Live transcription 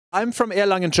I'm from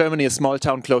Erlangen, Germany, a small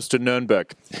town close to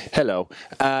Nuremberg. Hello.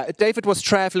 David was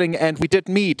traveling and we did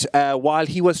meet while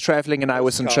he was traveling and I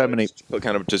was in Germany.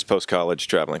 Kind of just post-college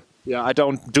traveling. Yeah, I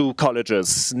don't do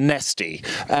colleges. Nasty.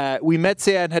 We met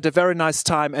there and had a very nice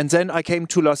time. And then I came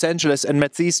to Los Angeles and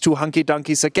met these two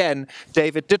hunky-dunkies again.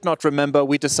 David did not remember.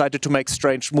 We decided to make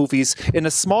strange movies in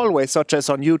a small way, such as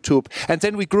on YouTube. And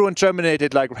then we grew and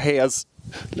germinated like hares,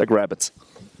 like rabbits.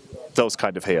 Those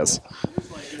kind of hares.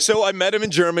 So I met him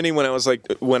in Germany when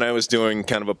I was doing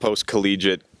kind of a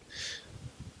post-collegiate,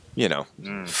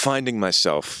 finding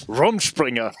myself.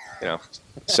 Rumspringer.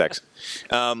 Sex.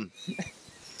 And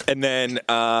then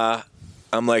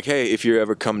I'm like, hey, if you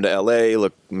ever come to L.A.,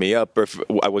 look me up. Or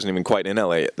I wasn't even quite in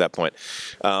L.A. at that point.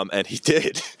 And he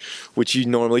did, which you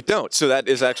normally don't. So that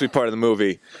is actually part of the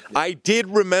movie. I did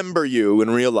remember you in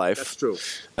real life. That's true.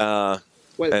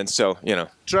 And so,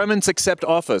 Germans accept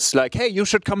offers, like, hey, you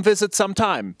should come visit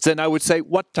sometime. Then I would say,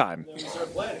 what time?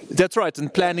 That's right,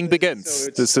 and planning begins.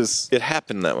 So it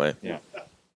happened that way. Yeah.